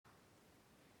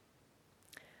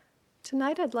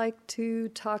Tonight I'd like to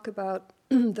talk about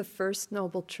the first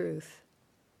noble truth,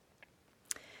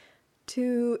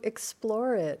 to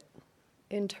explore it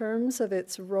in terms of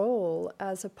its role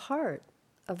as a part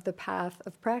of the path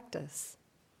of practice,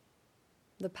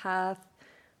 the path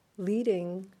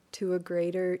leading to a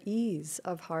greater ease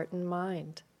of heart and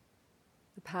mind,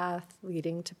 the path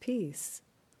leading to peace.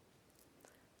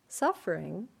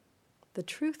 Suffering, the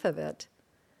truth of it,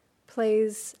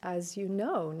 plays, as you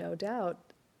know, no doubt,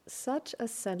 such a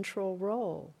central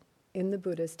role in the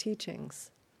Buddha's teachings.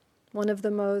 One of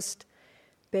the most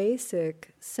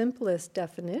basic, simplest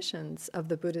definitions of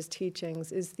the Buddha's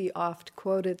teachings is the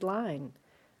oft-quoted line,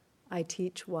 "I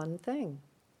teach one thing,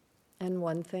 and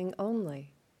one thing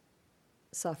only,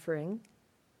 suffering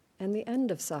and the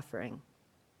end of suffering."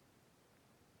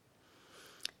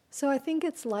 So I think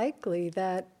it's likely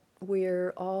that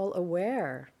we're all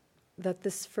aware that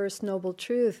this first noble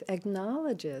truth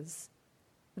acknowledges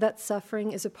that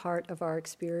suffering is a part of our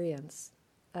experience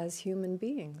as human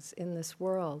beings in this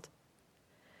world.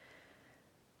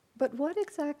 But what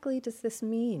exactly does this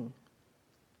mean?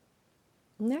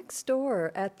 Next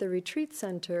door at the retreat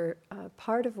center,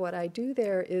 part of what I do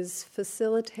there is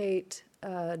facilitate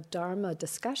a Dharma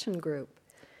discussion group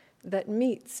that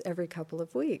meets every couple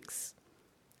of weeks.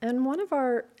 And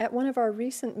at one of our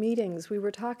recent meetings, we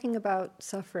were talking about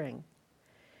suffering.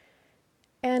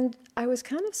 And I was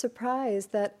kind of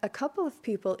surprised that a couple of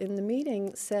people in the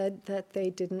meeting said that they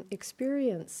didn't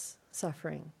experience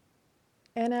suffering.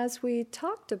 And as we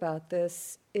talked about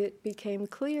this, it became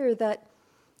clear that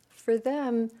for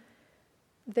them,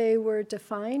 they were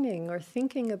defining or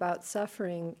thinking about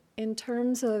suffering in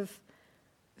terms of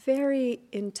very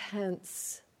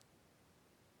intense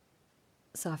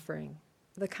suffering,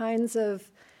 the kinds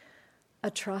of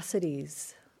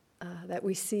atrocities that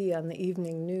we see on the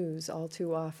evening news all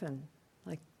too often,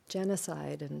 like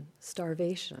genocide and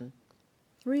starvation,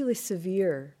 really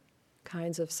severe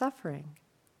kinds of suffering.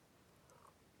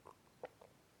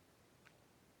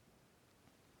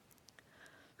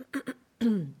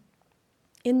 In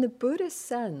the Buddhist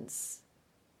sense,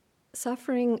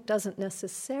 suffering doesn't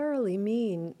necessarily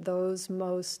mean those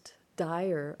most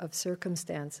dire of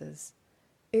circumstances.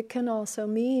 It can also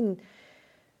mean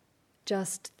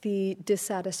just the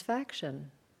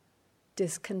dissatisfaction,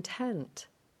 discontent,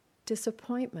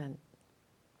 disappointment,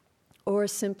 or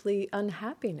simply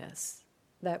unhappiness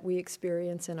that we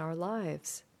experience in our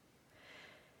lives.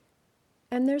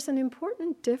 And there's an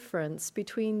important difference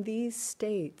between these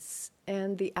states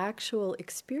and the actual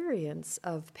experience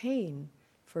of pain,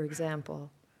 for example.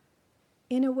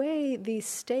 In a way, these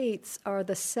states are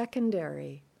the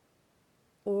secondary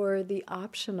or the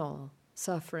optional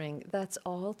suffering that's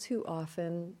all too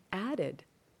often added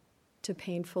to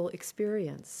painful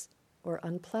experience or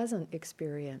unpleasant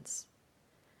experience.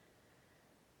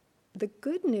 The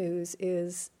good news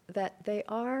is that they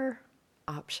are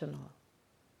optional.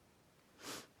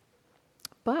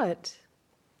 But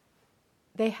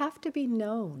they have to be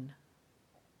known.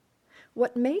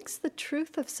 What makes the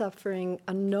truth of suffering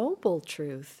a noble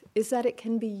truth is that it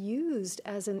can be used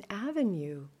as an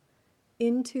avenue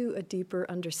into a deeper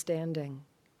understanding.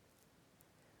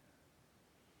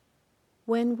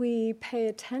 When we pay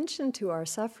attention to our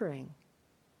suffering,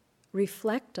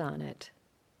 reflect on it,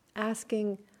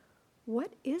 asking,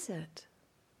 what is it?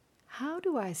 How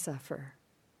do I suffer?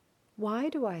 Why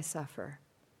do I suffer?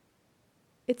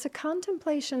 It's a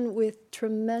contemplation with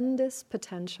tremendous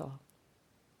potential.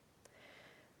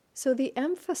 So the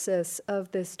emphasis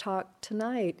of this talk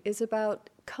tonight is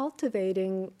about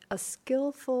cultivating a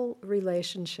skillful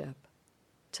relationship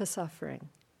to suffering,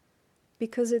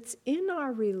 because it's in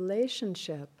our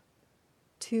relationship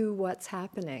to what's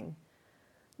happening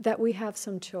that we have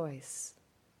some choice,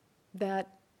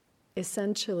 that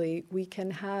essentially we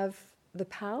can have the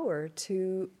power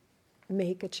to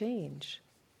make a change.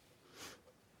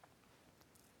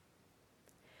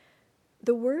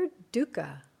 The word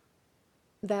dukkha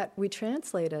that we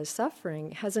translate as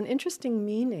suffering has an interesting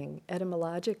meaning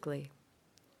etymologically.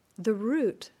 The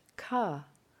root, ka,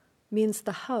 means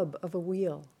the hub of a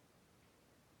wheel.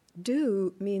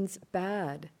 Du means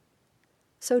bad.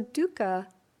 So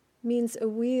dukkha means a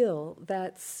wheel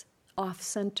that's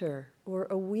off-center or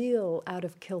a wheel out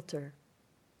of kilter.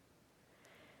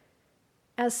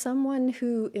 As someone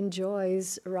who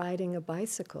enjoys riding a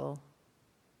bicycle,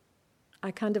 I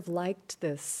kind of liked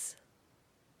this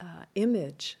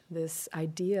image, this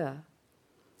idea.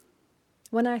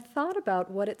 When I thought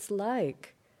about what it's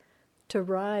like to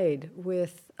ride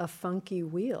with a funky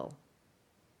wheel,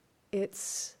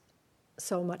 it's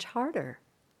so much harder.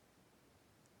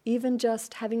 even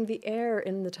just having the air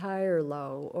in the tire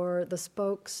low, or the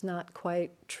spokes not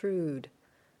quite trued,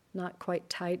 not quite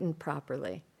tightened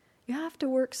properly. You have to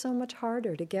work so much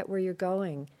harder to get where you're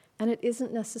going, and it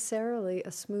isn't necessarily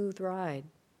a smooth ride.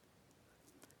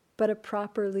 But a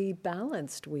properly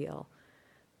balanced wheel,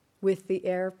 with the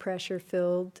air pressure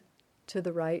filled to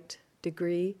the right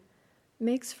degree,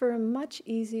 makes for a much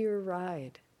easier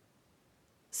ride.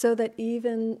 So that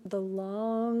even the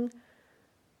long,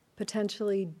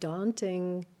 potentially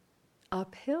daunting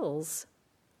uphills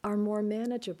are more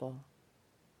manageable,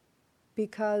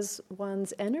 because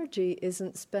one's energy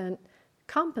isn't spent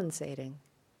compensating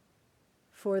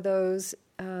for those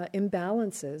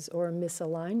imbalances or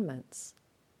misalignments.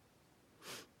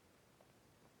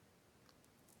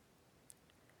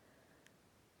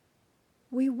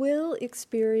 We will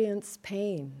experience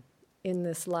pain in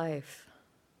this life.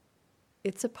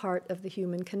 It's a part of the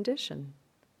human condition.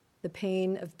 The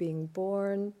pain of being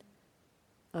born,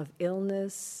 of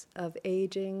illness, of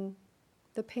aging,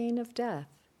 the pain of death.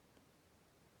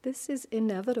 This is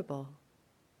inevitable.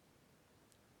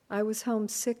 I was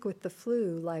homesick with the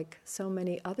flu, like so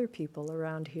many other people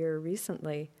around here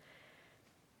recently,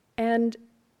 and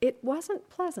it wasn't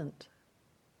pleasant.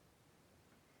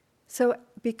 So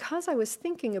because I was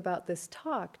thinking about this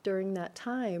talk during that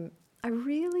time, I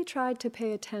really tried to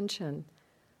pay attention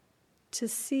to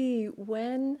see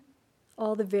when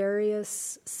all the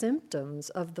various symptoms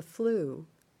of the flu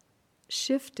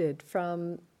shifted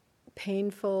from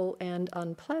painful and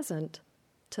unpleasant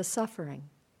to suffering.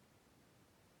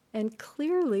 And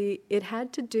clearly it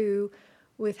had to do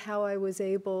with how I was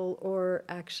able, or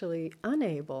actually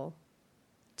unable,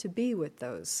 to be with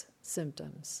those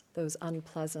symptoms, those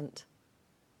unpleasant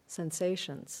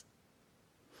sensations.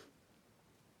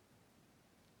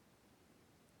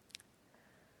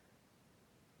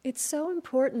 It's so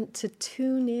important to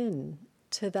tune in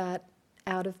to that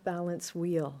out of balance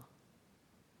wheel.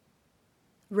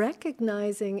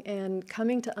 Recognizing and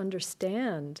coming to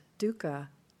understand dukkha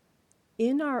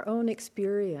in our own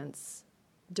experience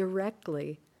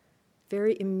directly,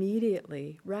 very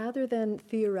immediately, rather than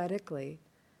theoretically,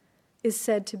 is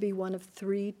said to be one of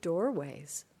 3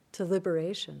 doorways to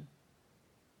liberation.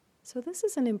 So this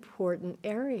is an important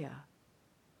area.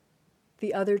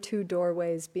 The other 2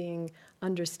 doorways being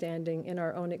understanding in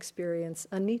our own experience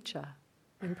anicca,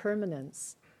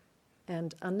 impermanence,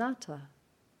 and anatta,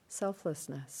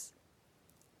 selflessness.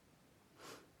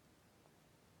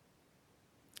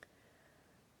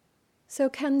 So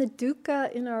can the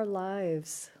dukkha in our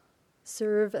lives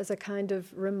serve as a kind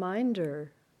of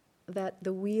reminder that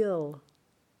the wheel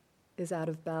is out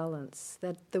of balance,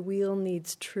 that the wheel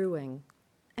needs truing?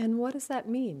 And what does that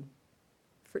mean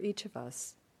for each of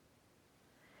us?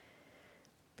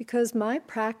 Because my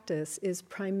practice is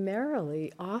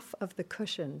primarily off of the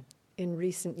cushion in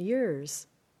recent years,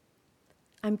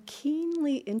 I'm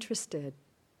keenly interested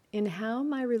in how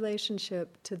my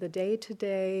relationship to the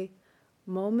day-to-day,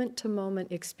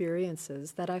 moment-to-moment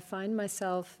experiences that I find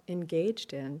myself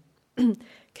engaged in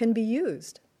can be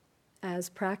used as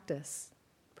practice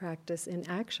in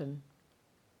action.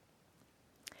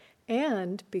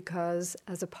 And because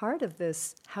as a part of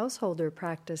this householder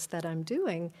practice that I'm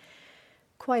doing,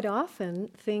 quite often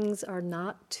things are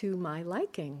not to my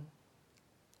liking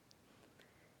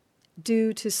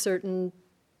due to certain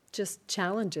just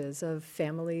challenges of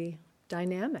family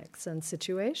dynamics and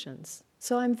situations.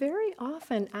 So I'm very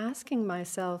often asking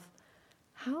myself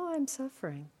how I'm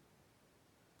suffering.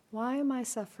 Why am I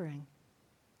suffering?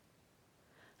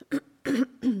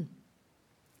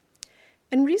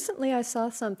 And recently I saw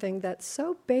something that's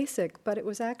so basic, but it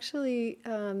was actually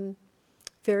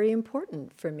very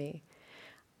important for me.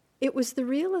 It was the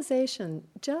realization,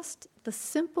 just the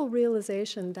simple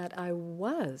realization that I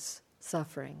was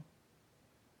suffering,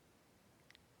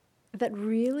 that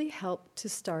really helped to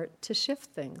start to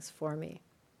shift things for me.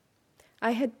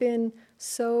 I had been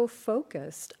so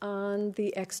focused on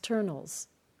the externals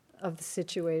of the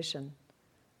situation,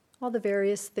 all the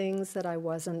various things that I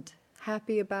wasn't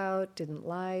happy about, didn't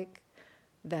like,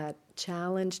 that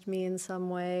challenged me in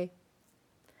some way.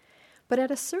 But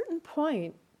at a certain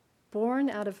point, born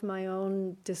out of my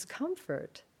own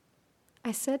discomfort,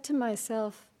 I said to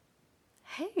myself,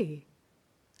 hey,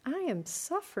 I am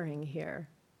suffering here.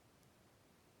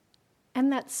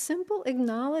 And that simple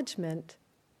acknowledgement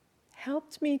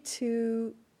helped me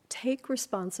to take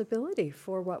responsibility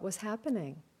for what was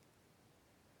happening,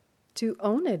 to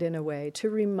own it in a way, to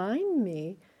remind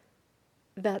me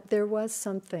that there was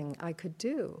something I could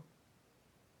do.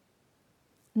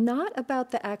 Not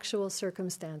about the actual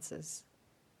circumstances.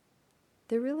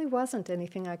 There really wasn't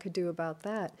anything I could do about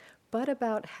that, but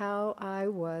about how I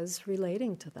was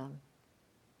relating to them.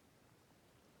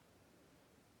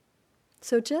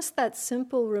 So just that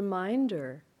simple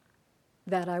reminder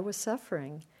that I was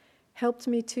suffering helped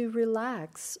me to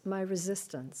relax my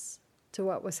resistance to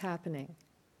what was happening,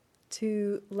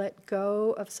 to let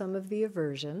go of some of the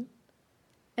aversion,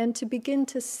 and to begin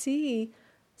to see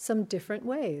some different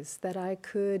ways that I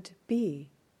could be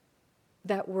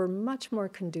that were much more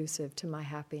conducive to my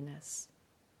happiness.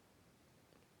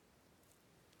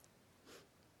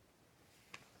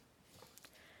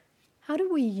 How do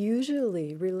we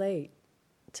usually relate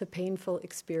to painful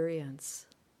experience?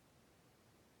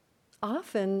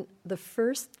 Often, the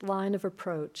first line of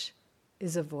approach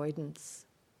is avoidance.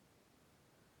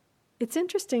 It's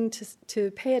interesting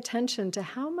to pay attention to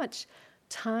how much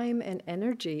time and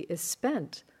energy is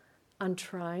spent on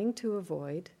trying to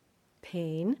avoid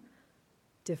pain,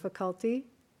 difficulty,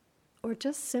 or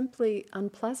just simply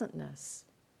unpleasantness.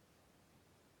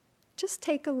 Just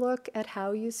take a look at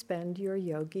how you spend your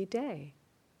yogi day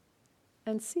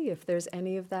and see if there's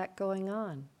any of that going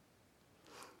on.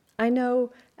 I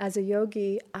know as a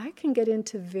yogi, I can get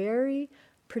into very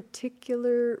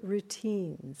particular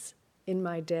routines in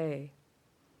my day.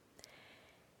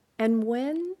 And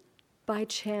when by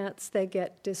chance they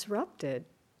get disrupted,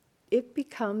 it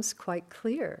becomes quite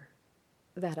clear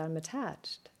that I'm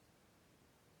attached,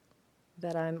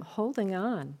 that I'm holding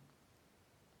on.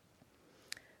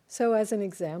 So as an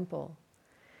example,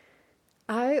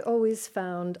 I always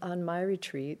found on my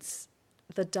retreats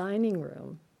the dining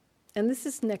room, and this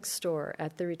is next door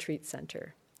at the retreat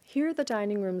center. Here the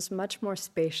dining room's much more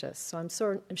spacious, so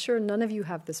I'm sure none of you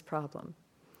have this problem.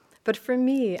 But for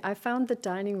me, I found the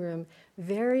dining room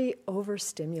very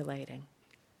overstimulating.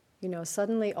 You know,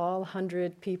 suddenly all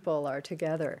 100 people are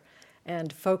together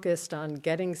and focused on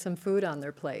getting some food on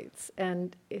their plates,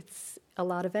 and it's a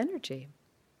lot of energy.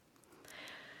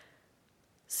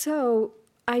 So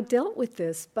I dealt with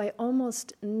this by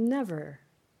almost never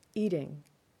eating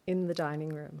in the dining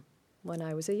room when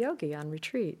I was a yogi on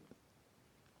retreat.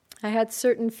 I had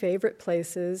certain favorite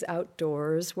places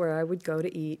outdoors where I would go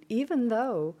to eat, even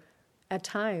though at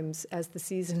times, as the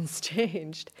seasons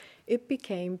changed, it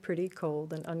became pretty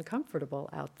cold and uncomfortable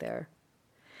out there.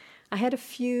 I had a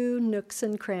few nooks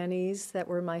and crannies that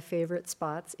were my favorite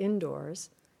spots indoors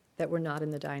that were not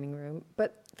in the dining room,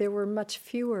 but there were much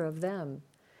fewer of them.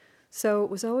 So it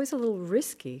was always a little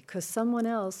risky because someone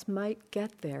else might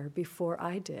get there before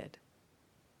I did.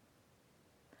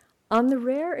 On the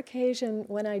rare occasion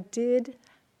when I did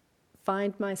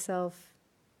find myself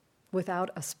without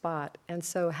a spot, and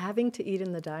so having to eat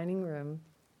in the dining room,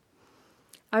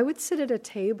 I would sit at a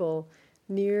table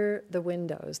near the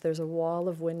windows. There's a wall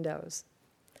of windows.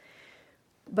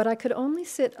 But I could only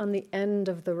sit on the end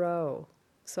of the row,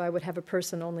 so I would have a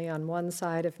person only on one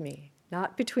side of me,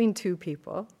 not between two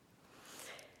people.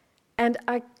 And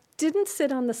I didn't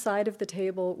sit on the side of the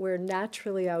table where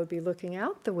naturally I would be looking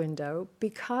out the window,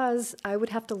 because I would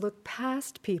have to look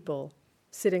past people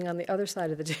sitting on the other side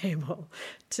of the table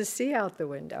to see out the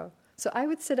window. So I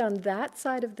would sit on that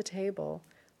side of the table,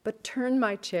 but turn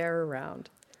my chair around.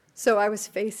 So I was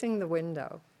facing the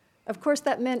window. Of course,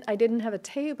 that meant I didn't have a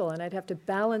table, and I'd have to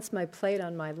balance my plate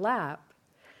on my lap.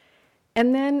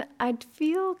 And then I'd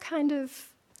feel kind of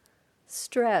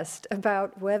stressed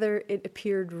about whether it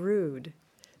appeared rude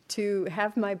to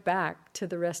have my back to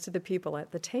the rest of the people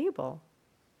at the table.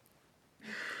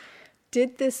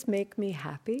 Did this make me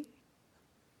happy?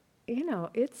 You know,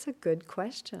 it's a good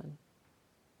question.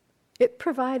 It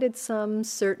provided some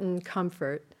certain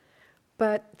comfort,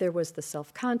 but there was the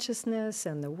self-consciousness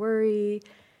and the worry.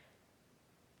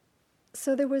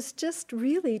 So there was just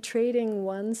really trading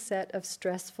one set of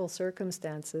stressful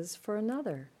circumstances for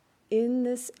another in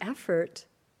this effort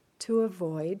to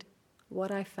avoid what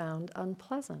I found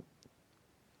unpleasant.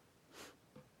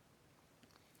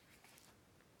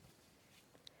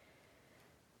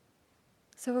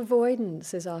 So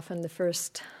avoidance is often the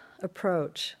first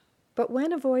approach. But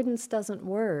when avoidance doesn't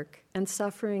work and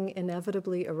suffering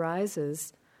inevitably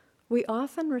arises, we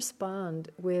often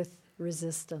respond with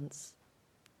resistance.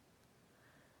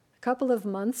 A couple of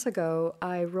months ago,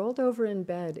 I rolled over in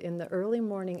bed in the early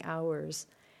morning hours,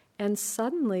 and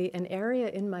suddenly an area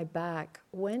in my back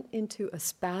went into a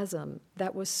spasm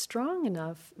that was strong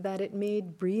enough that it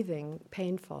made breathing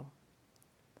painful.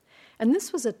 And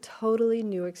this was a totally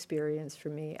new experience for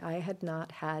me. I had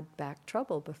not had back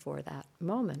trouble before that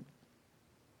moment.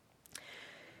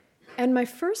 And my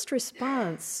first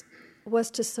response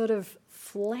was to sort of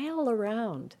flail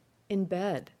around in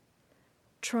bed,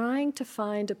 trying to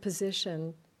find a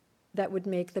position that would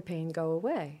make the pain go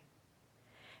away.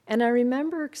 And I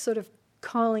remember sort of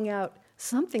calling out,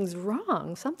 something's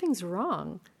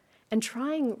wrong, and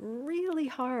trying really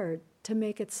hard to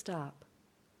make it stop.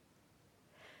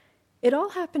 It all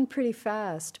happened pretty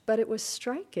fast, but it was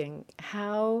striking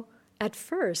how, at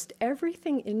first,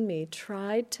 everything in me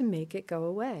tried to make it go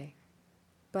away,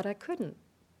 but I couldn't.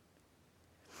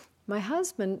 My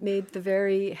husband made the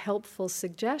very helpful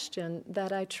suggestion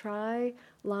that I try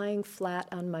lying flat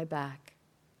on my back,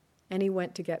 and he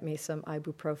went to get me some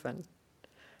ibuprofen,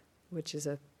 which is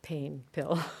a pain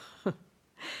pill.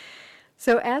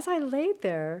 So as I laid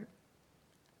there,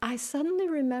 I suddenly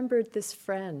remembered this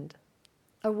friend,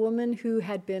 a woman who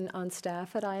had been on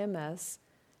staff at IMS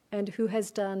and who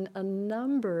has done a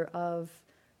number of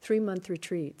 3-month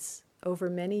retreats over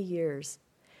many years,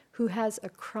 who has a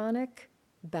chronic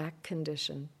back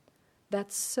condition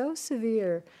that's so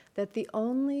severe that the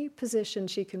only position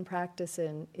she can practice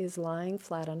in is lying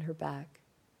flat on her back.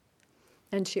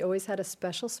 And she always had a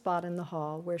special spot in the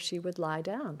hall where she would lie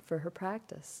down for her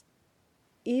practice.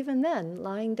 Even then,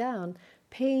 lying down,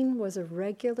 pain was a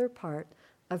regular part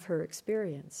of her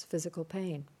experience, physical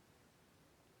pain.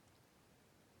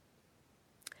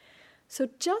 So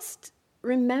just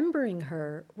remembering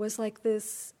her was like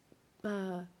this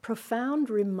profound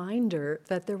reminder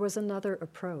that there was another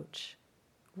approach,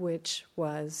 which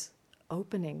was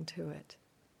opening to it.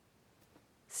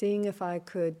 Seeing if I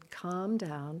could calm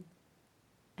down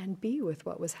and be with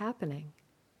what was happening.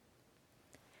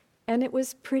 And it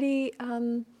was pretty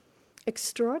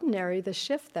extraordinary, the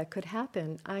shift that could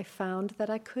happen. I found that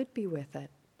I could be with it.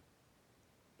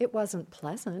 It wasn't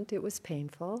pleasant, it was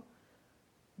painful,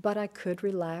 but I could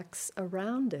relax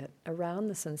around it, around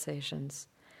the sensations.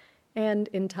 And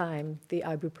in time, the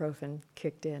ibuprofen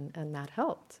kicked in, and that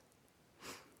helped.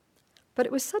 But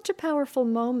it was such a powerful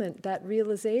moment, that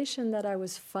realization that I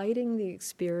was fighting the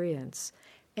experience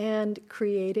and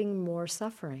creating more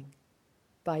suffering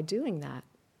by doing that.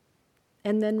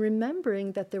 And then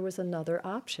remembering that there was another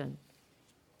option,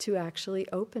 to actually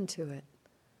open to it,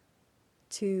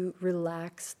 to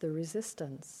relax the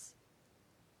resistance,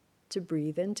 to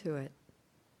breathe into it.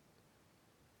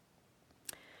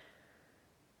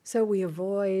 So we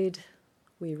avoid,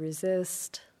 we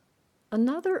resist.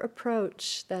 Another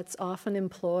approach that's often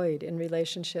employed in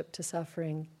relationship to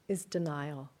suffering is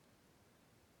denial.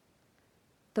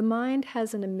 The mind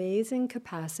has an amazing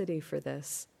capacity for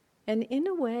this, and in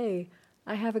a way,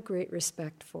 I have a great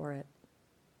respect for it,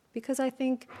 because I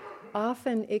think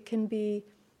often it can be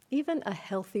even a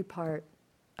healthy part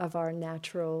of our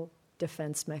natural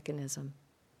defense mechanism.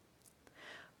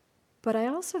 But I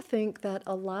also think that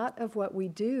a lot of what we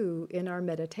do in our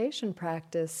meditation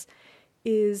practice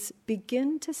is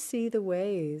begin to see the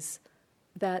ways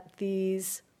that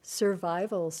these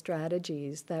survival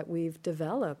strategies that we've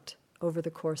developed over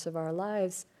the course of our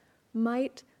lives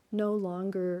might no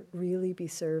longer really be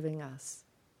serving us.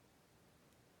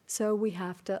 So we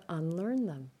have to unlearn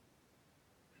them.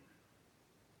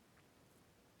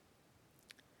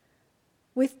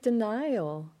 With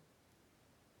denial,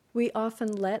 we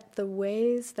often let the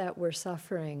ways that we're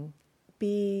suffering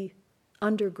be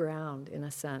underground, in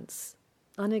a sense,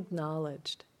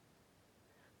 unacknowledged,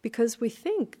 because we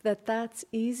think that that's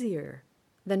easier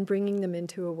than bringing them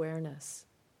into awareness,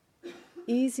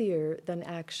 easier than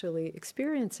actually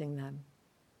experiencing them.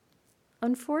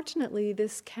 Unfortunately,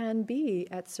 this can be,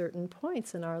 at certain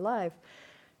points in our life,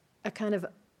 a kind of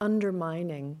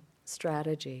undermining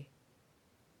strategy.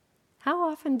 How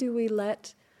often do we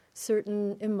let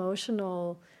certain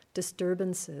emotional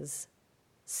disturbances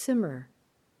simmer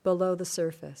below the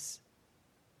surface,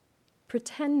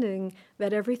 pretending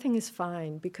that everything is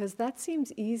fine, because that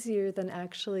seems easier than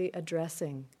actually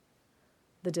addressing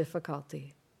the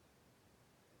difficulty?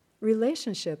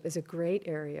 Relationship is a great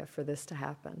area for this to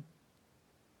happen.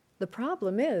 The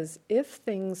problem is, if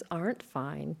things aren't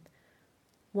fine,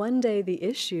 one day the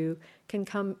issue can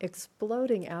come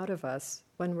exploding out of us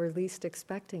when we're least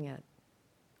expecting it,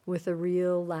 with a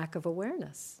real lack of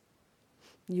awareness,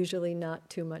 usually not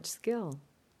too much skill.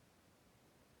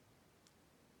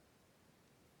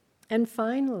 And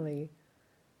finally,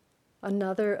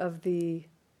 another of the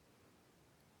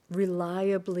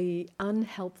reliably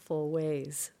unhelpful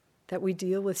ways that we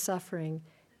deal with suffering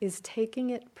is taking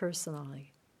it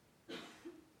personally.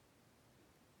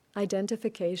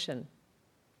 Identification.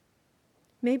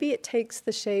 Maybe it takes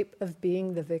the shape of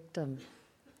being the victim.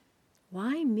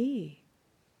 Why me?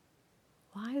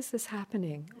 Why is this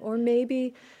happening? Or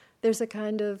maybe there's a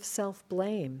kind of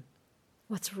self-blame.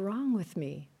 What's wrong with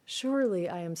me? Surely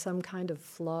I am some kind of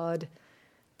flawed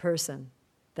person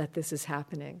that this is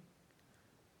happening.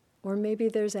 Or maybe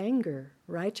there's anger,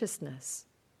 righteousness,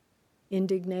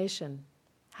 indignation,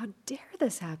 How dare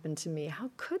this happen to me?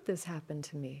 How could this happen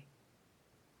to me?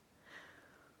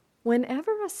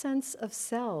 Whenever a sense of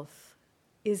self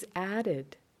is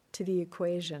added to the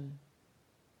equation,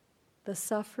 the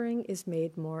suffering is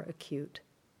made more acute.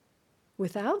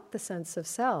 Without the sense of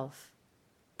self,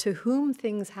 to whom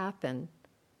things happen,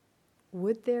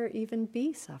 would there even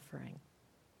be suffering?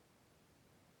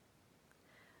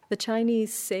 The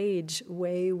Chinese sage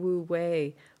Wei Wu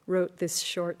Wei wrote this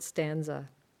short stanza.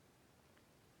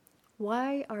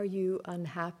 Why are you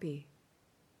unhappy?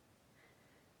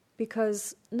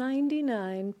 Because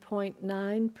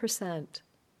 99.9%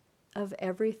 of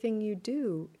everything you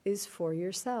do is for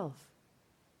yourself,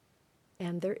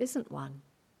 and there isn't one.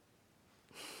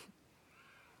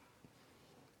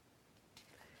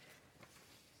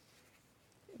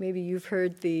 Maybe you've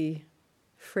heard the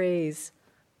phrase,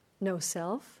 no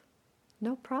self,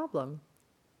 no problem.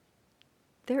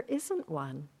 There isn't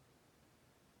one.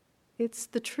 It's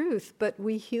the truth, but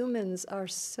we humans are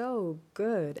so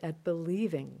good at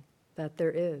believing that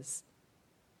there is.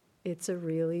 It's a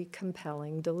really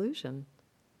compelling delusion.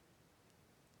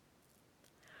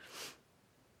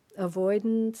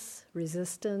 Avoidance,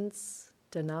 resistance,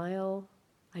 denial,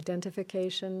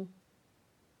 identification.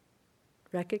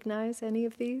 Recognize any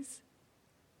of these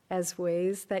as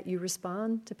ways that you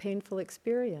respond to painful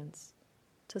experience,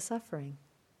 to suffering.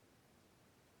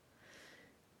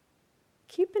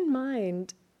 Keep in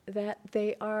mind that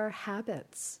they are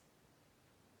habits,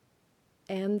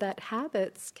 and that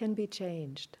habits can be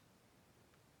changed.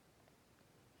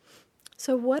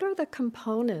 So what are the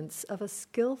components of a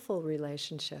skillful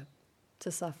relationship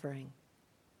to suffering?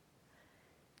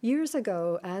 Years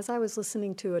ago, as I was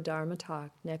listening to a Dharma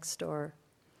talk next door,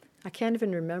 I can't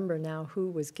even remember now who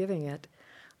was giving it,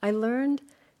 I learned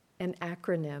an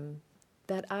acronym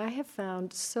that I have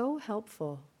found so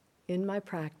helpful in my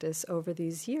practice over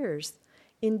these years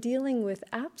in dealing with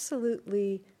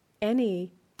absolutely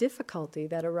any difficulty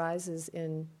that arises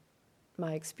in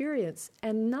my experience,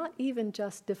 and not even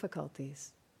just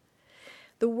difficulties.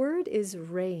 The word is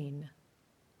RAIN.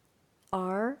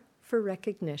 R for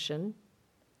recognition,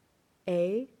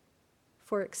 A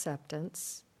for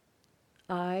acceptance,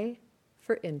 I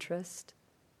for interest,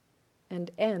 and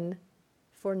N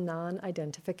for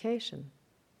non-identification.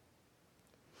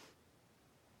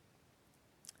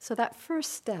 So that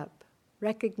first step,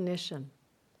 recognition,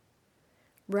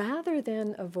 rather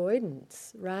than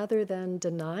avoidance, rather than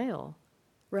denial,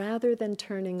 rather than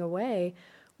turning away,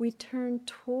 we turn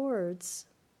towards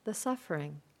the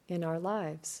suffering in our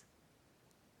lives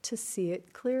to see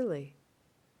it clearly.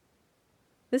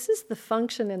 This is the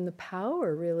function and the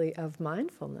power, really, of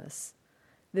mindfulness,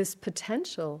 this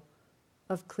potential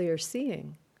of clear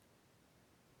seeing.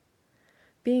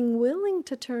 Being willing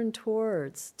to turn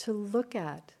towards, to look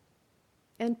at,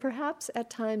 and perhaps at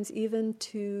times even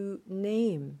to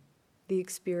name the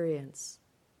experience.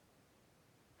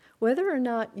 Whether or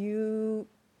not you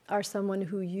are someone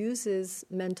who uses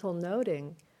mental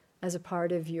noting as a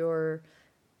part of your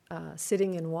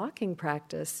sitting and walking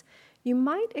practice, you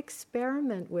might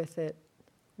experiment with it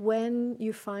when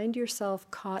you find yourself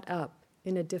caught up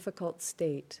in a difficult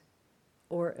state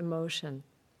or emotion.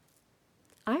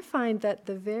 I find that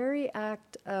the very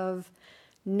act of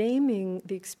naming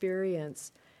the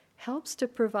experience helps to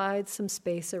provide some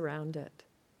space around it.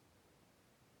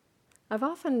 I've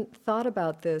often thought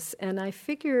about this, and I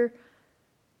figure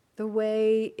the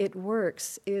way it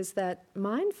works is that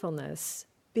mindfulness,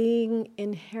 being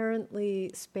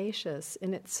inherently spacious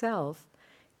in itself,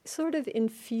 sort of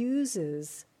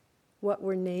infuses what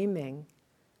we're naming,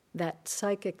 that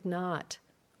psychic knot,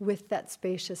 with that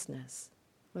spaciousness.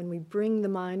 When we bring the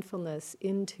mindfulness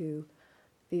into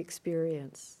the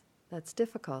experience, that's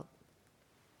difficult.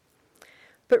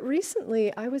 But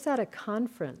recently, I was at a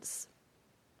conference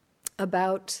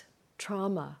about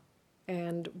trauma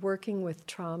and working with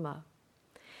trauma.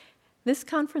 This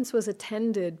conference was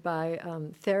attended by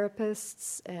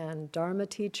therapists and Dharma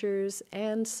teachers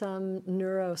and some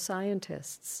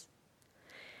neuroscientists.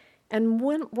 And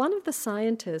one of the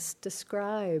scientists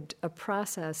described a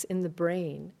process in the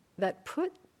brain that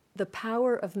put the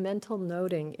power of mental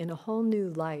noting in a whole new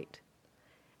light.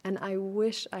 And I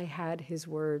wish I had his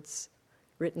words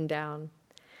written down,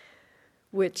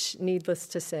 which, needless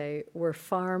to say, were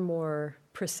far more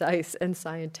precise and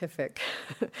scientific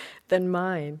than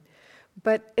mine.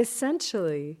 But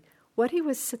essentially, what he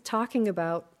was talking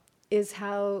about is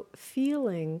how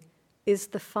feeling is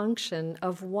the function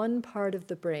of one part of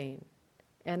the brain,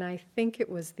 and I think it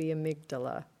was the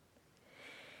amygdala.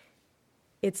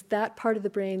 It's that part of the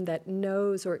brain that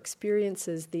knows or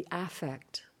experiences the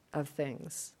affect of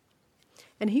things.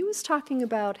 And he was talking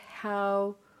about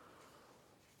how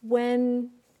when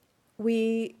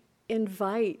we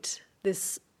invite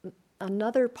this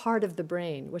another part of the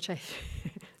brain, which I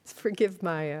forgive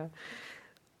my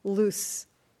loose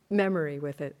memory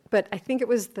with it, but I think it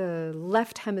was the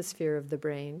left hemisphere of the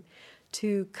brain,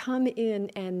 to come in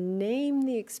and name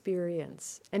the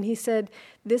experience. And he said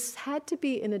this had to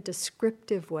be in a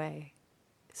descriptive way.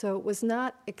 So it was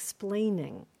not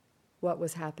explaining what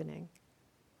was happening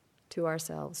to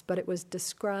ourselves, but it was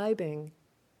describing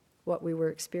what we were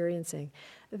experiencing.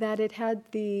 That it had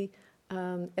the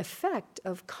effect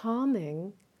of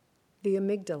calming the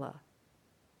amygdala.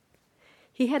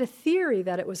 He had a theory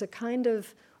that it was a kind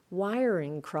of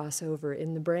wiring crossover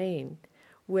in the brain,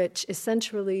 which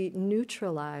essentially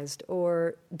neutralized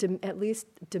or at least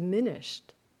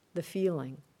diminished the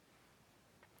feeling.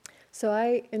 So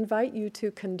I invite you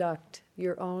to conduct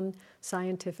your own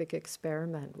scientific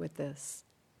experiment with this.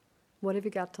 What have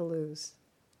you got to lose?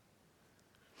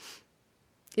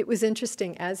 It was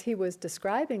interesting as he was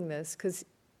describing this, because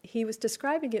he was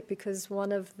describing it because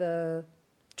one of the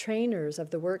trainers of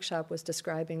the workshop was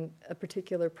describing a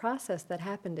particular process that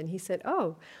happened, and he said,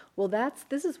 oh, well,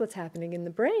 this is what's happening in the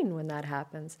brain when that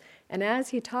happens. And as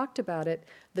he talked about it,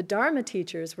 the Dharma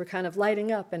teachers were kind of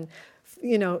lighting up and,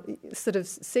 sort of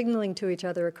signaling to each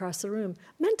other across the room,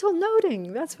 mental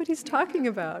noting, that's what he's talking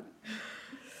about.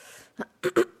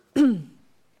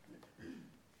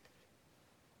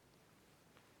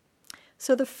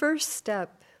 So the first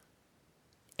step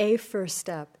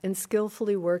in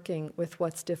skillfully working with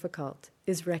what's difficult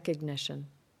is recognition,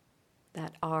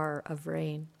 that R of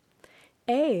rain.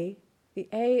 The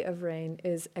A of rain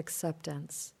is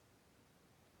acceptance.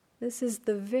 This is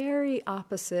the very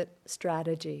opposite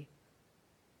strategy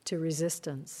to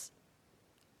resistance.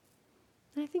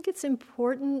 And I think it's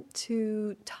important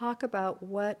to talk about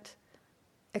what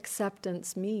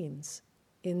acceptance means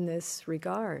in this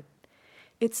regard.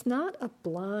 It's not a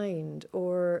blind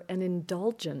or an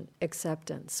indulgent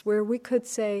acceptance where we could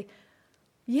say,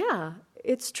 yeah,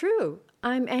 it's true,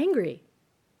 I'm angry,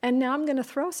 and now I'm going to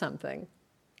throw something.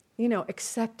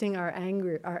 Accepting our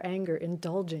anger,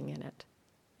 indulging in it.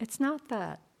 It's not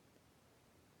that.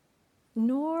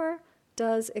 Nor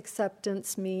does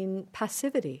acceptance mean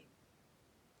passivity.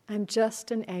 I'm just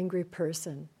an angry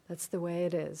person. That's the way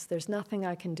it is. There's nothing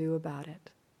I can do about it.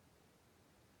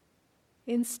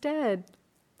 Instead,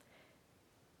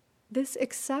 this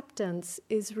acceptance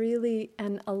is really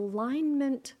an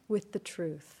alignment with the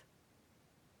truth,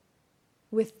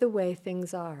 with the way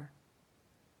things are.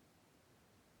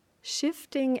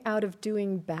 Shifting out of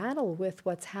doing battle with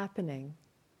what's happening,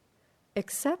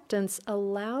 acceptance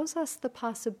allows us the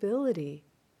possibility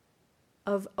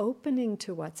of opening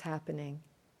to what's happening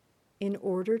in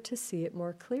order to see it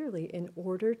more clearly, in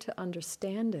order to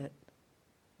understand it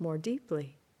more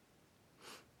deeply.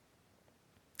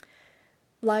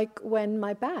 Like when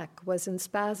my back was in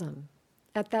spasm.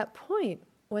 At that point,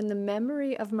 when the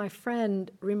memory of my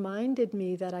friend reminded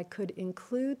me that I could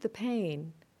include the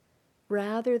pain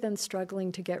rather than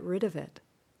struggling to get rid of it,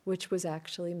 which was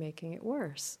actually making it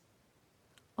worse.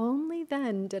 Only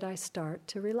then did I start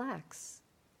to relax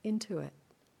into it.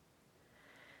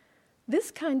 This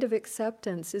kind of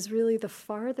acceptance is really the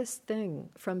farthest thing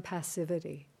from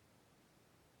passivity.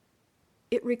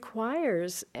 It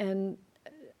requires and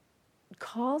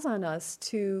calls on us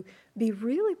to be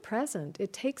really present.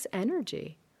 It takes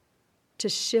energy to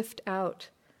shift out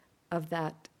of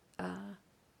that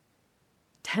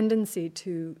tendency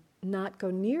to not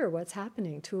go near what's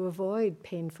happening, to avoid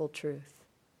painful truth.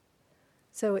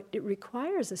 So it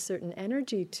requires a certain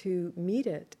energy to meet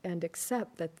it and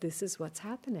accept that this is what's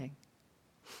happening.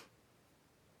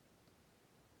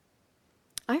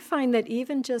 I find that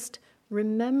even just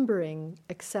remembering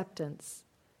acceptance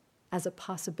as a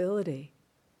possibility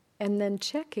and then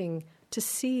checking to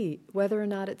see whether or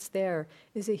not it's there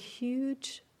is a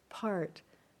huge part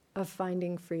of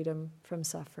finding freedom from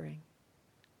suffering.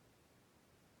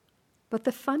 But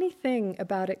the funny thing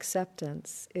about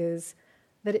acceptance is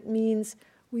that it means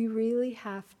we really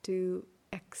have to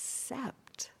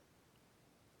accept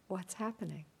what's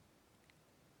happening.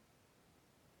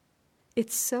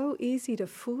 It's so easy to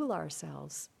fool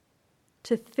ourselves,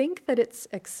 to think that it's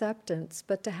acceptance,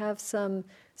 but to have some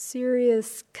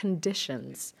serious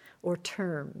conditions or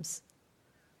terms.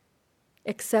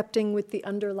 Accepting with the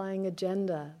underlying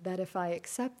agenda that if I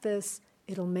accept this,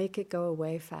 it'll make it go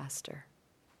away faster.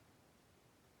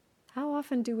 How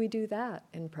often do we do that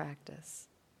in practice?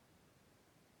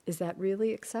 Is that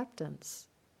really acceptance?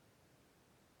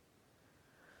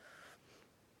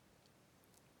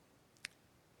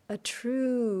 A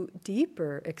true,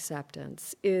 deeper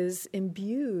acceptance is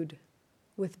imbued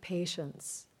with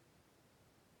patience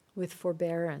with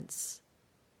forbearance.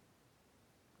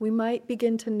 We might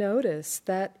begin to notice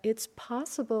that it's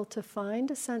possible to find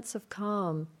a sense of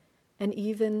calm and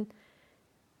even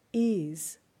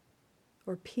ease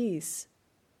or peace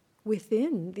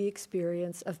within the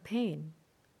experience of pain,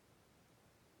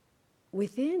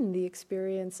 within the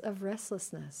experience of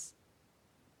restlessness,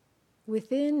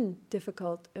 within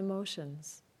difficult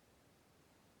emotions,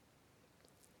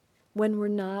 when we're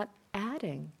not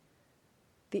adding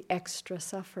the extra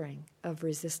suffering of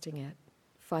resisting it,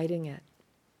 fighting it.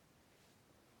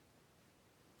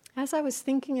 As I was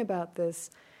thinking about this,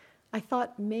 I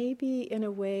thought maybe in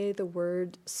a way the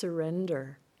word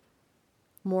surrender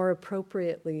more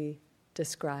appropriately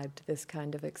described this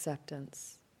kind of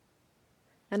acceptance.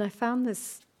 And I found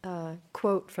this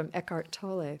quote from Eckhart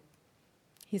Tolle.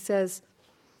 He says,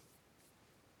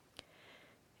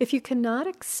 "If you cannot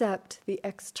accept the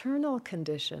external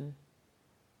condition,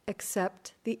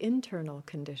 accept the internal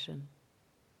condition.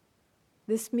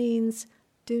 This means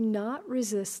do not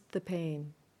resist the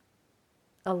pain.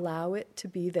 Allow it to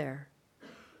be there.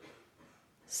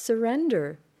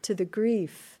 Surrender to the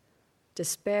grief,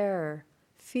 despair,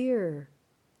 fear,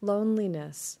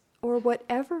 loneliness, or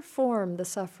whatever form the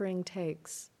suffering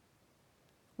takes.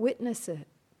 Witness it.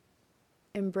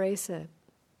 Embrace it.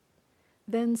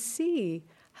 Then see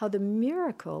how the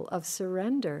miracle of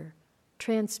surrender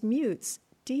transmutes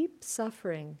deep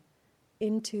suffering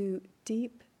into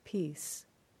deep peace.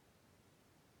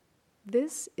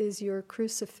 This is your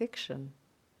crucifixion.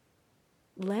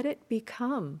 Let it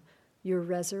become your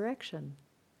resurrection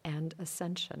and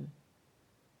ascension."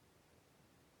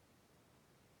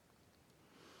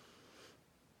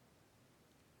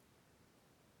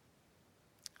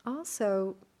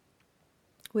 Also,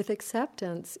 with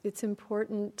acceptance, it's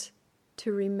important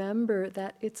to remember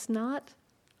that it's not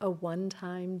a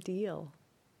one-time deal,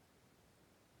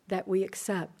 that we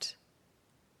accept,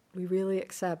 we really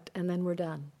accept, and then we're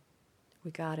done.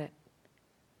 We got it.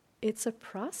 It's a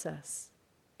process.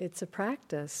 It's a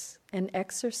practice, an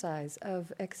exercise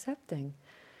of accepting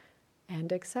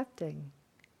and accepting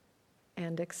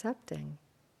and accepting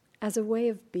as a way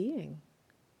of being,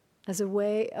 as a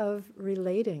way of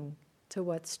relating to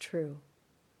what's true.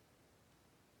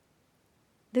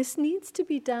 This needs to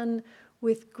be done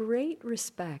with great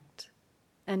respect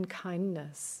and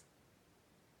kindness,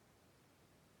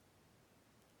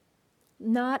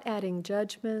 not adding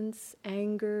judgments,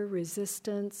 anger,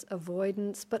 resistance,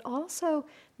 avoidance, but also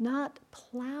not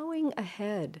plowing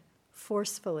ahead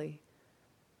forcefully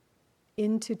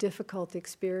into difficult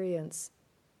experience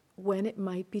when it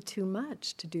might be too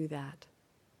much to do that.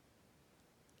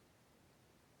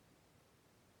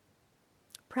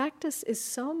 Practice is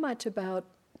so much about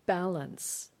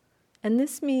balance, and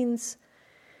this means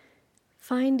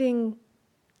finding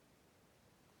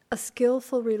a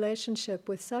skillful relationship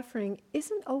with suffering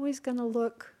isn't always going to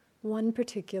look one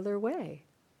particular way.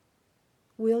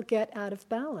 We'll get out of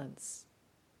balance.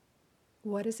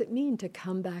 What does it mean to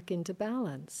come back into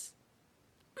balance?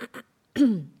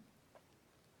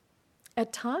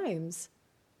 At times,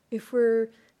 if we're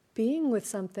being with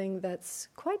something that's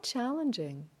quite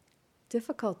challenging,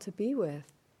 difficult to be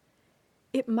with,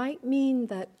 it might mean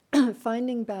that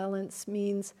finding balance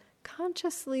means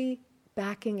consciously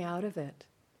backing out of it,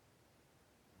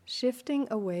 shifting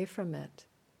away from it,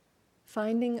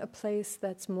 finding a place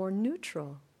that's more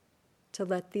neutral to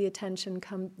let the attention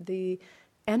come, the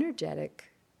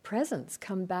energetic presence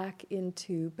come back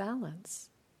into balance.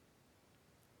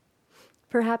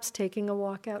 Perhaps taking a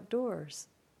walk outdoors,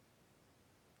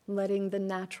 letting the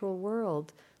natural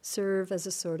world serve as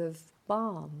a sort of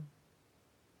balm.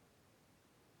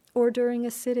 Or during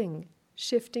a sitting,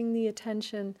 shifting the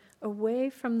attention away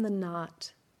from the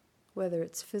knot, whether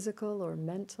it's physical or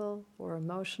mental or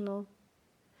emotional,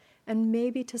 and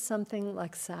maybe to something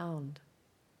like sound,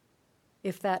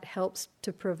 if that helps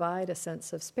to provide a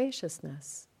sense of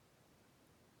spaciousness,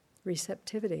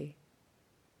 receptivity.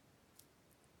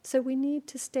 So we need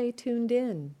to stay tuned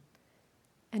in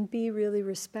and be really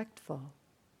respectful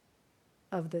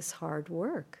of this hard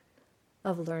work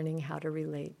of learning how to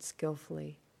relate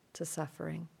skillfully to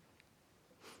suffering.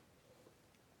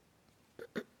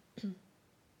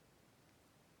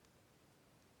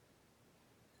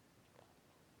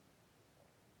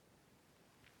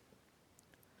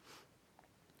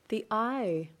 The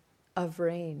I of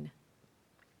rain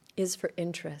is for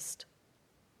interest.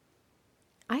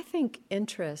 I think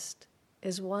interest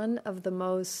is one of the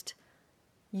most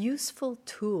useful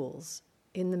tools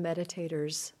in the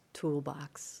meditator's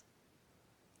toolbox,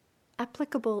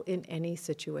 applicable in any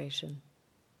situation.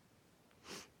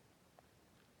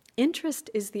 Interest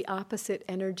is the opposite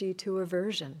energy to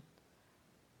aversion.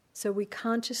 So we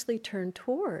consciously turn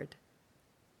toward.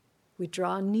 We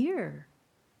draw near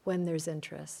when there's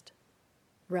interest,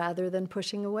 rather than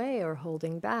pushing away or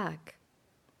holding back.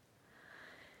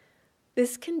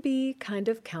 This can be kind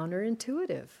of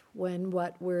counterintuitive when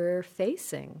what we're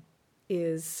facing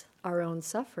is our own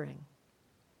suffering.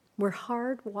 We're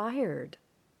hardwired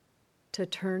to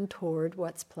turn toward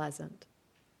what's pleasant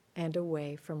and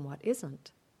away from what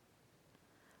isn't.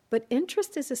 But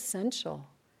interest is essential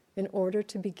in order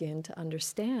to begin to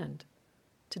understand,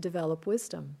 to develop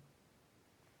wisdom.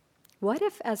 What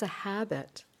if, as a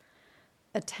habit,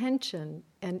 attention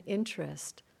and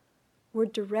interest were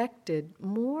directed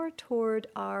more toward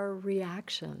our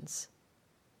reactions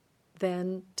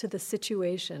than to the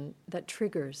situation that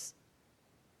triggers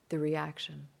the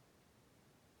reaction?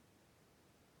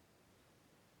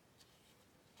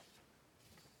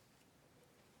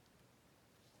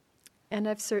 And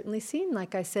I've certainly seen,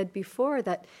 like I said before,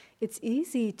 that it's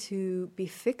easy to be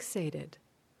fixated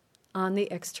on the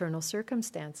external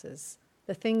circumstances,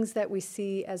 the things that we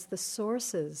see as the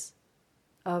sources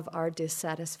of our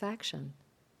dissatisfaction.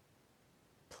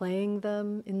 Playing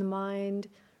them in the mind,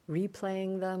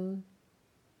 replaying them,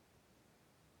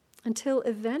 until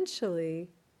eventually,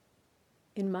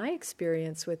 in my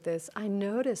experience with this, I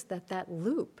noticed that that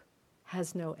loop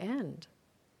has no end.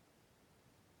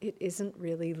 It isn't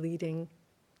really leading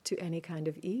to any kind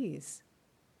of ease.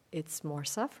 It's more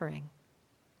suffering.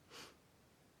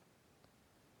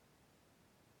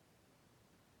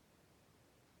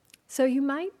 So you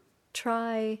might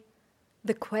try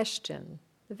the question,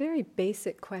 the very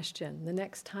basic question, the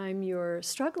next time you're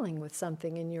struggling with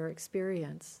something in your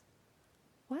experience.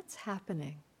 What's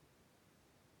happening?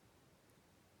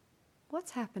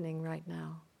 What's happening right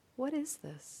now? What is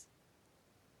this?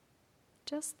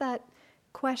 Just that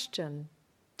question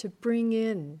to bring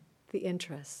in the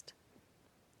interest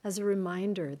as a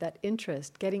reminder that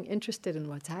interest, getting interested in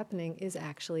what's happening, is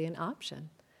actually an option,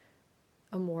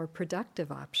 a more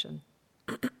productive option.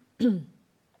 And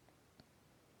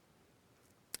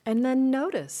then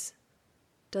notice,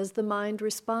 does the mind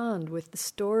respond with the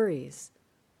stories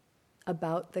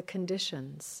about the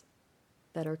conditions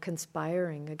that are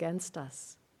conspiring against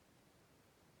us?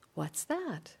 What's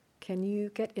that? Can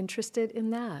you get interested in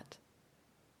that?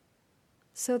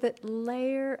 So that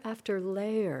layer after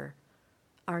layer,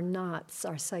 our knots,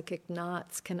 our psychic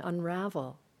knots, can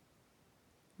unravel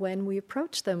when we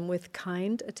approach them with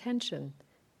kind attention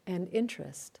and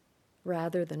interest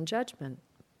rather than judgment.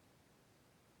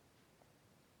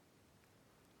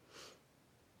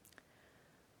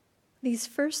 These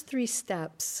first 3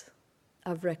 steps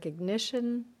of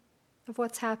recognition of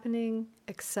what's happening,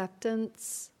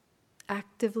 acceptance,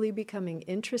 actively becoming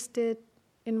interested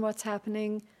in what's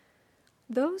happening,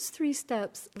 those 3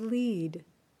 steps lead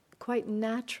quite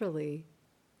naturally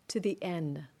to the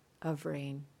N of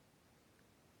rain,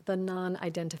 the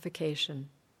non-identification.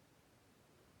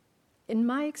 In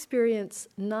my experience,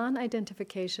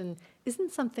 non-identification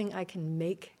isn't something I can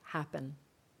make happen.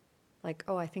 Like,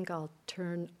 oh, I think I'll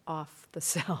turn off the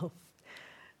self.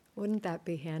 Wouldn't that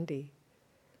be handy?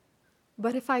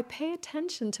 But if I pay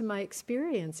attention to my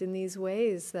experience in these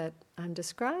ways that I'm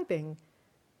describing,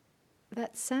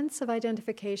 that sense of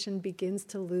identification begins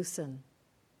to loosen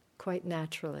quite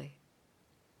naturally.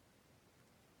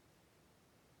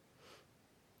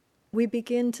 We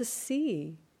begin to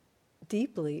see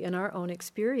deeply in our own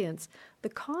experience the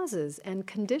causes and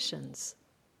conditions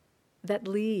that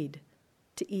lead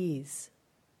to ease,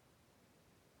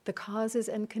 the causes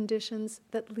and conditions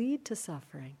that lead to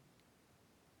suffering.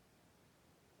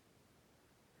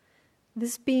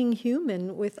 This being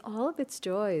human with all of its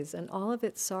joys and all of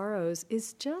its sorrows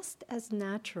is just as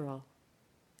natural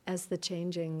as the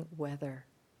changing weather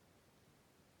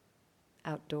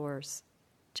outdoors,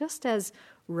 just as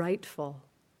rightful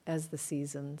as the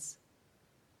seasons,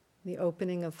 the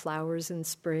opening of flowers in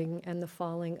spring and the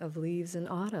falling of leaves in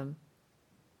autumn.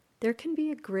 There can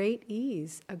be a great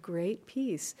ease, a great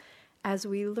peace, as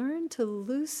we learn to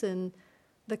loosen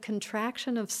the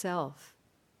contraction of self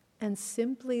and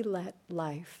simply let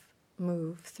life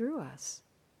move through us.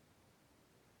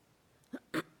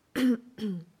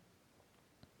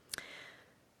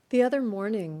 The other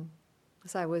morning,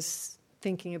 as I was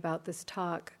thinking about this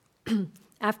talk,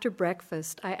 after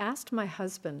breakfast, I asked my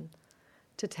husband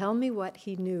to tell me what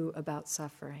he knew about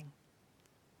suffering.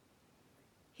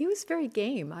 He was very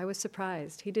game. I was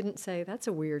surprised. He didn't say, that's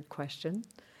a weird question.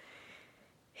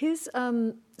 His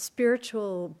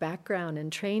spiritual background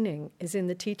and training is in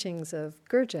the teachings of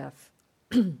Gurdjieff.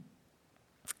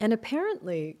 And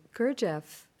apparently,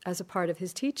 Gurdjieff, as a part of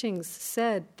his teachings,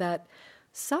 said that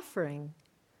suffering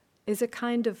is a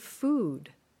kind of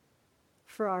food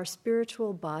for our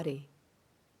spiritual body,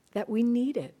 that we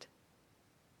need it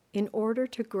in order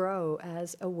to grow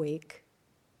as awake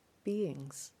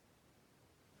beings.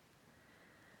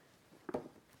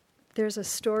 There's a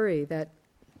story that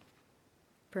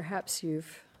perhaps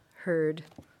you've heard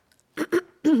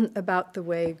about the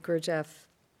way Gurdjieff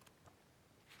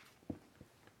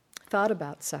thought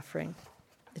about suffering.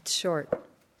 It's short.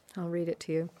 I'll read it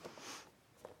to you.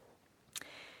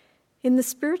 In the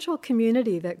spiritual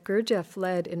community that Gurdjieff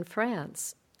led in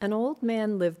France, an old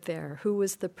man lived there who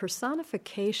was the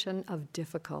personification of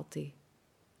difficulty.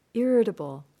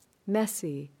 Irritable,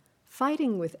 messy,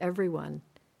 fighting with everyone,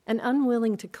 and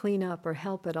unwilling to clean up or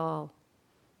help at all.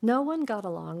 No one got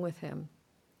along with him.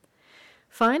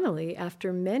 Finally,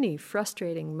 after many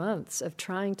frustrating months of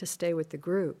trying to stay with the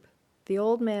group, the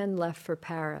old man left for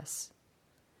Paris.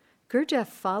 Gurdjieff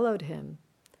followed him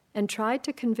and tried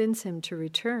to convince him to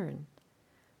return,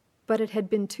 but it had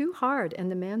been too hard and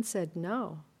the man said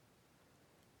no.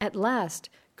 At last,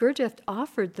 Gurdjieff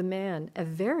offered the man a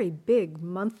very big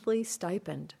monthly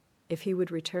stipend if he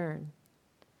would return.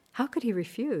 How could he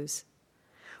refuse?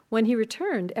 When he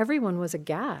returned, everyone was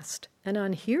aghast, and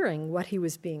on hearing what he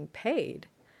was being paid,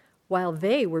 while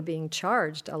they were being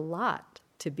charged a lot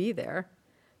to be there,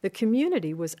 the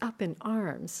community was up in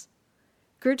arms.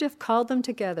 Gurdjieff called them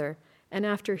together, and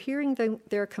after hearing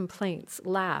their complaints,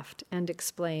 laughed and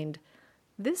explained,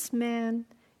 "This man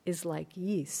is like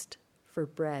yeast for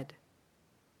bread."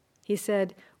 He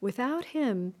said, "Without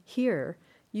him here,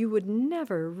 you would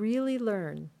never really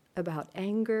learn about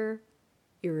anger,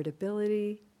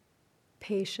 irritability,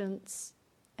 patience,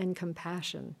 and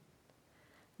compassion.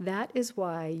 That is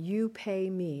why you pay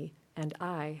me and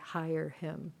I hire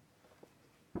him."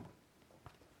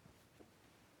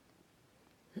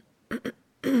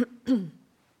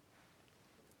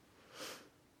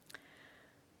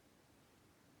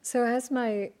 So as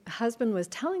my husband was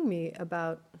telling me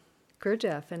about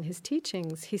Gurdjieff and his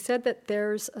teachings, he said that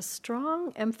there's a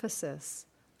strong emphasis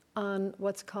on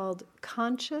what's called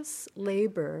conscious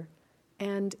labor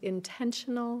and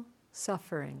intentional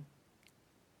suffering.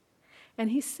 And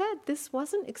he said this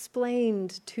wasn't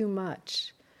explained too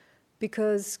much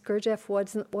because Gurdjieff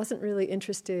wasn't really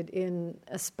interested in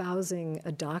espousing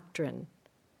a doctrine,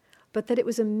 but that it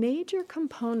was a major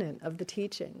component of the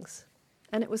teachings,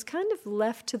 and it was kind of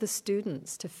left to the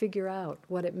students to figure out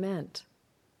what it meant.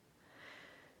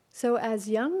 So as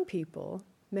young people,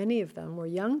 many of them were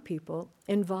young people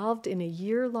involved in a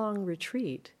year-long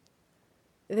retreat,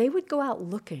 they would go out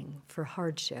looking for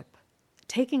hardship,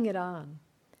 taking it on.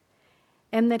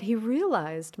 And that he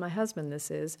realized, my husband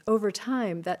this is, over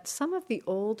time, that some of the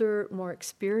older, more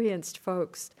experienced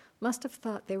folks must have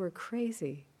thought they were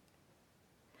crazy.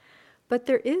 But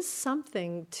there is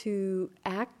something to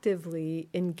actively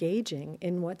engaging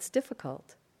in what's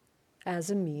difficult as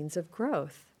a means of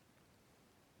growth.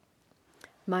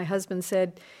 My husband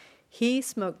said he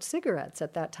smoked cigarettes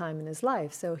at that time in his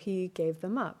life, so he gave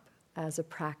them up as a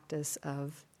practice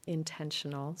of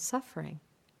intentional suffering.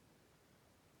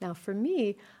 Now for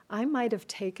me, I might have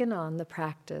taken on the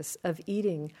practice of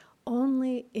eating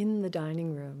only in the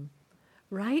dining room,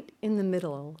 right in the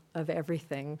middle of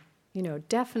everything,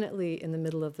 definitely in the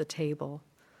middle of the table,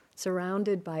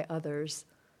 surrounded by others,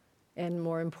 and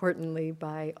more importantly,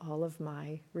 by all of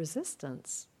my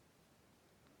resistance,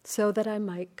 so that I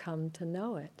might come to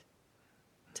know it,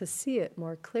 to see it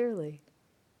more clearly,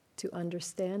 to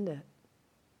understand it,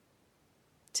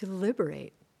 to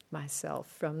liberate myself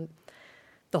from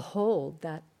the hold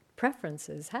that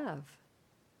preferences have.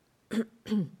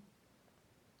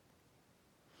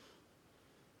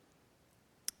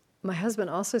 My husband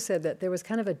also said that there was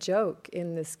kind of a joke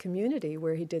in this community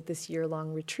where he did this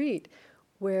year-long retreat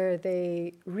where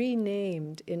they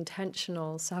renamed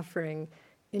intentional suffering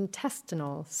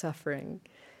intestinal suffering,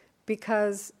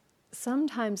 because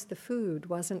sometimes the food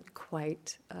wasn't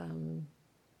quite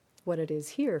what it is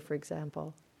here, for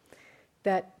example.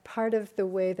 That part of the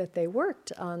way that they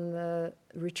worked on the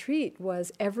retreat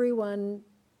was everyone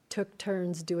took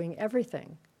turns doing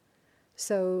everything.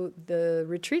 So the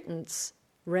retreatants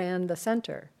ran the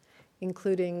center,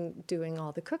 including doing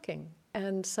all the cooking.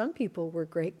 And some people were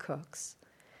great cooks,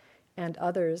 and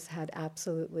others had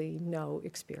absolutely no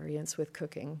experience with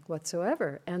cooking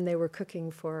whatsoever. And they were cooking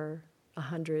for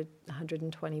 100,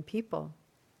 120 people.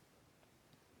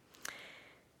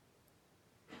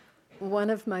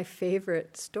 One of my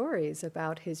favorite stories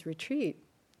about his retreat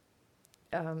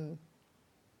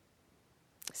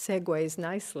segues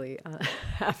nicely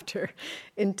after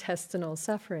intestinal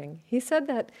suffering. He said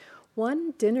that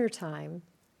one dinner time,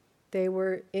 they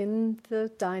were in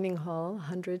the dining hall,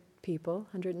 100 people,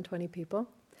 120 people,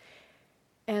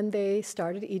 And they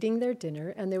started eating their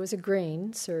dinner, and there was a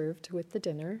grain served with the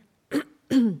dinner,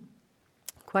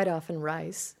 quite often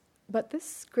rice. But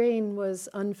this grain was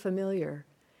unfamiliar,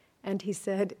 and he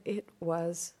said it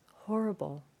was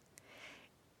horrible.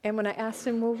 And when I asked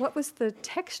him, well, what was the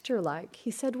texture like?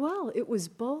 He said, well, it was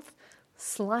both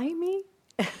slimy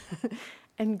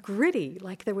and gritty,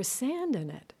 like there was sand in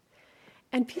it.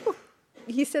 And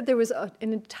he said there was an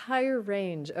entire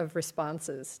range of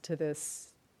responses to this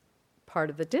part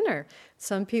of the dinner.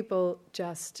 Some people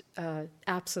just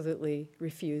absolutely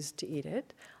refused to eat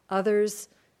it. Others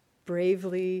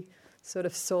bravely sort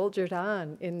of soldiered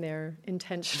on in their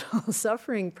intentional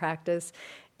suffering practice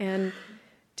and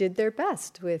did their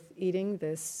best with eating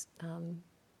this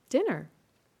dinner.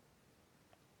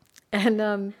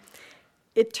 And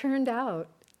it turned out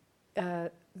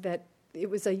that it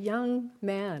was a young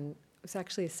man. It was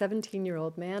actually a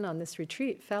 17-year-old man on this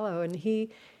retreat, fellow, and he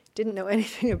didn't know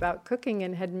anything about cooking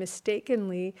and had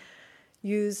mistakenly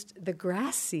used the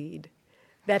grass seed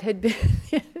that had been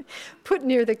put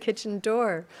near the kitchen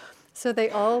door. So they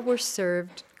all were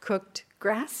served cooked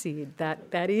grass seed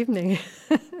that evening.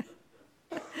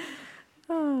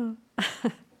 Oh.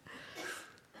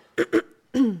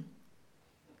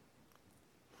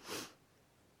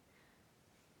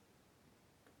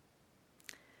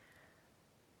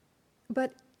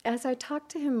 But as I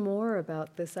talked to him more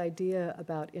about this idea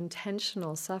about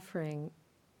intentional suffering,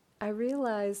 I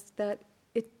realized that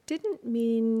it didn't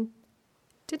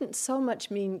so much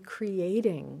mean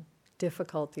creating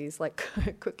difficulties like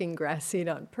cooking grass seed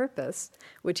on purpose,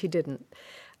 which he didn't.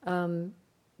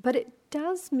 But it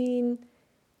does mean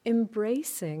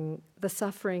embracing the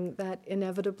suffering that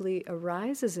inevitably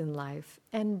arises in life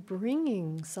and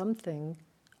bringing something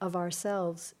of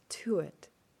ourselves to it.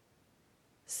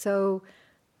 So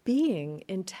being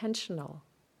intentional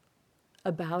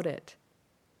about it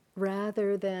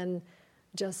rather than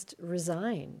just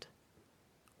resigned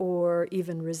or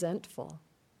even resentful.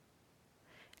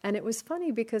 And it was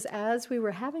funny because as we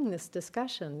were having this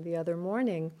discussion the other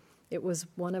morning, it was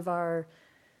one of our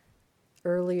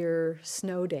earlier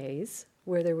snow days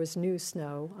where there was new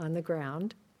snow on the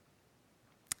ground.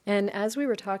 And as we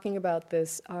were talking about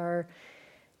this, our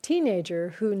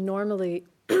teenager, who normally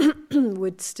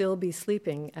would still be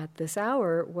sleeping at this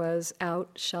hour, was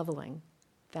out shoveling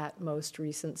that most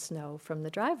recent snow from the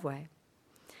driveway.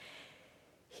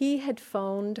 He had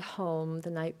phoned home the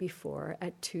night before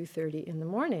at 2:30 in the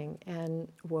morning and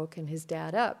woken his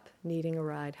dad up, needing a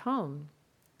ride home.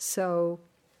 So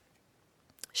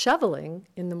shoveling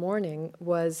in the morning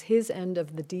was his end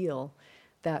of the deal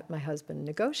that my husband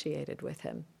negotiated with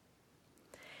him.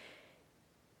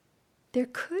 There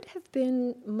could have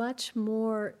been much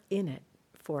more in it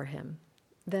for him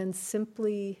than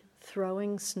simply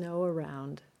throwing snow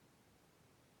around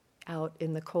out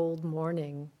in the cold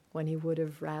morning when he would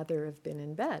have rather have been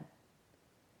in bed.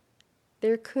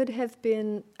 There could have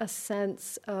been a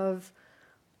sense of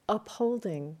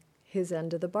upholding his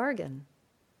end of the bargain,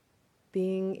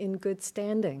 being in good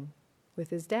standing with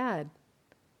his dad,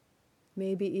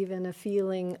 maybe even a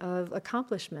feeling of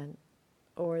accomplishment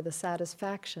or the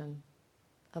satisfaction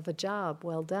of a job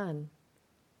well done.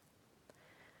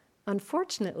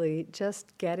 Unfortunately,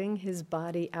 just getting his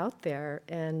body out there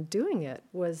and doing it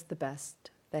was the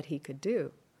best that he could do,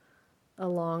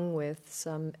 along with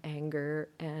some anger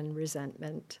and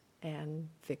resentment and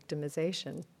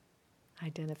victimization,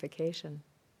 identification.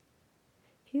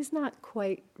 He's not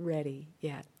quite ready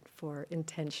yet for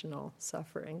intentional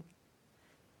suffering.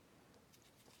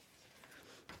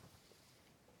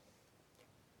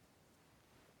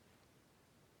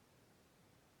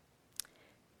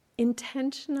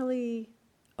 Intentionally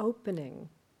opening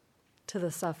to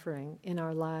the suffering in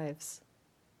our lives,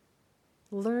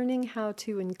 learning how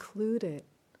to include it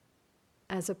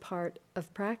as a part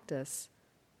of practice,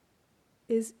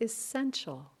 is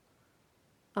essential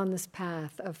on this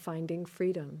path of finding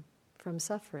freedom from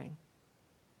suffering.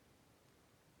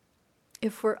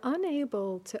 If we're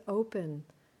unable to open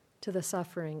to the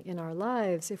suffering in our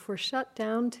lives, if we're shut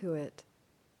down to it,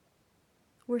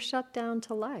 we're shut down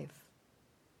to life.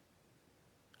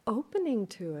 Opening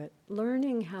to it,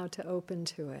 learning how to open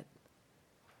to it,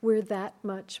 we're that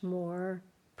much more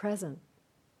present,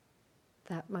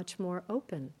 that much more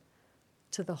open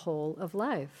to the whole of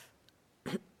life.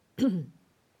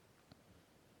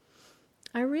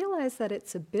 I realize that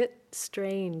it's a bit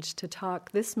strange to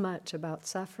talk this much about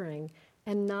suffering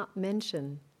and not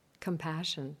mention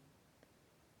compassion.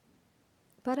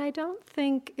 But I don't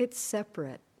think it's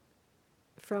separate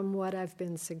from what I've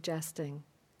been suggesting.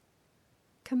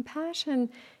 Compassion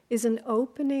is an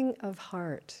opening of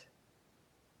heart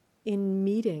in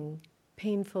meeting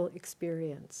painful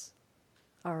experience,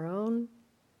 our own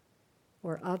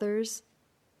or others.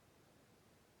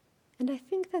 And I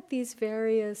think that these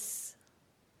various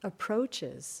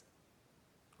approaches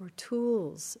or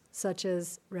tools, such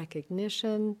as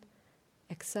recognition,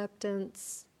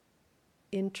 acceptance,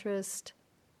 interest,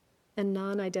 and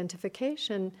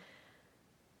non-identification,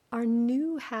 are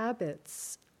new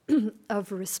habits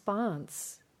of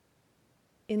response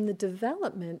in the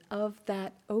development of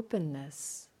that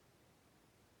openness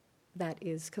that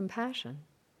is compassion.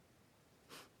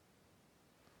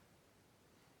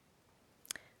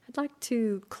 I'd like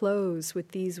to close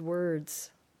with these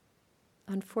words.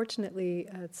 Unfortunately,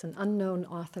 it's an unknown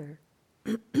author,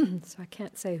 so I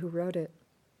can't say who wrote it.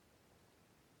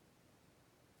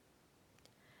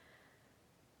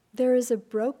 There is a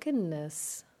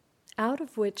brokenness out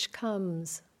of which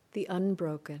comes the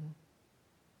unbroken,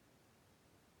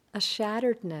 a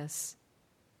shatteredness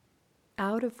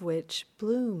out of which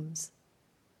blooms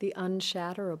the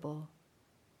unshatterable.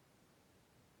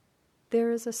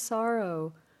 There is a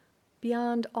sorrow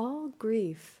beyond all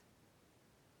grief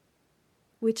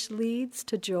which leads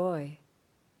to joy,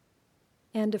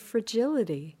 and a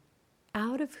fragility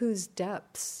out of whose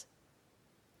depths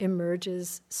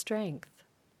emerges strength.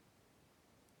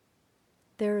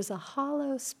 There is a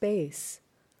hollow space,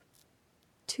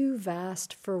 too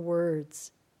vast for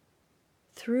words,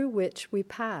 through which we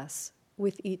pass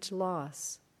with each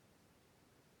loss,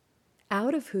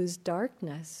 out of whose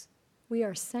darkness we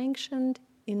are sanctioned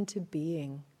into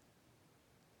being.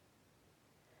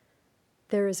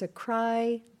 There is a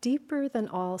cry deeper than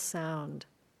all sound,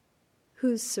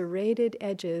 whose serrated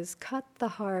edges cut the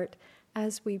heart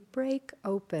as we break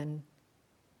open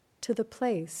to the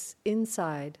place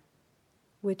inside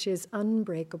which is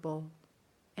unbreakable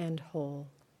and whole.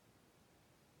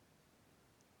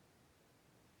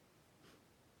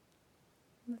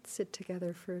 Let's sit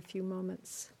together for a few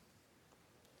moments.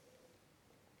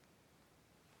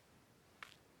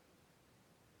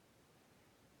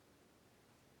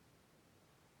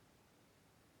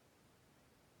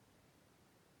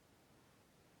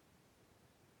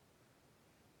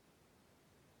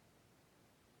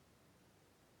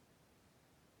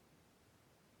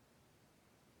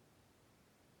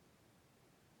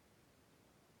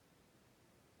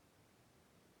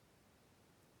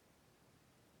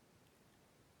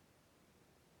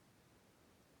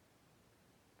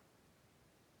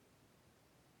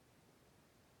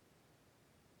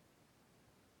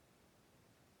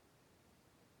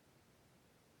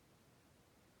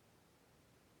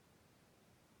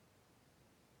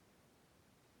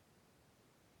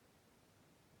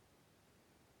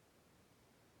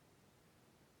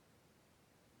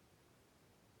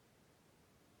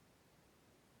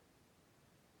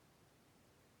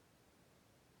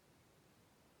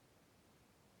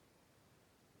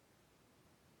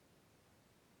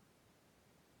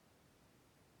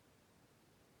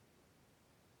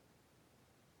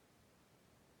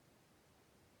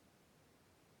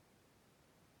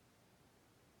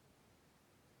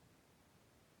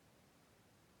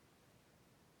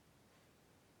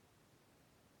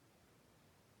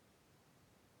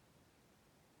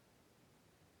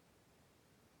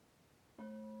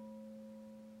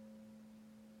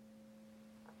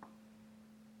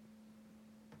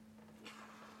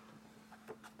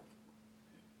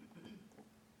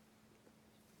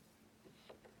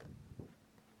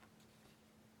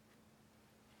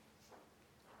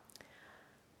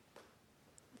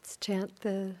 Let's chant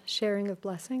the sharing of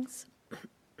blessings.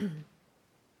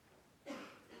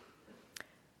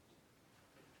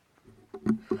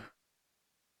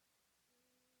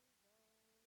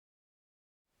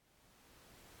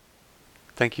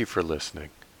 Thank you for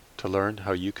listening. To learn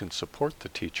how you can support the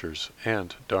teachers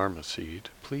and Dharma Seed,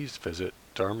 please visit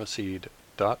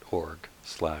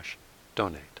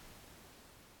dharmaseed.org/donate.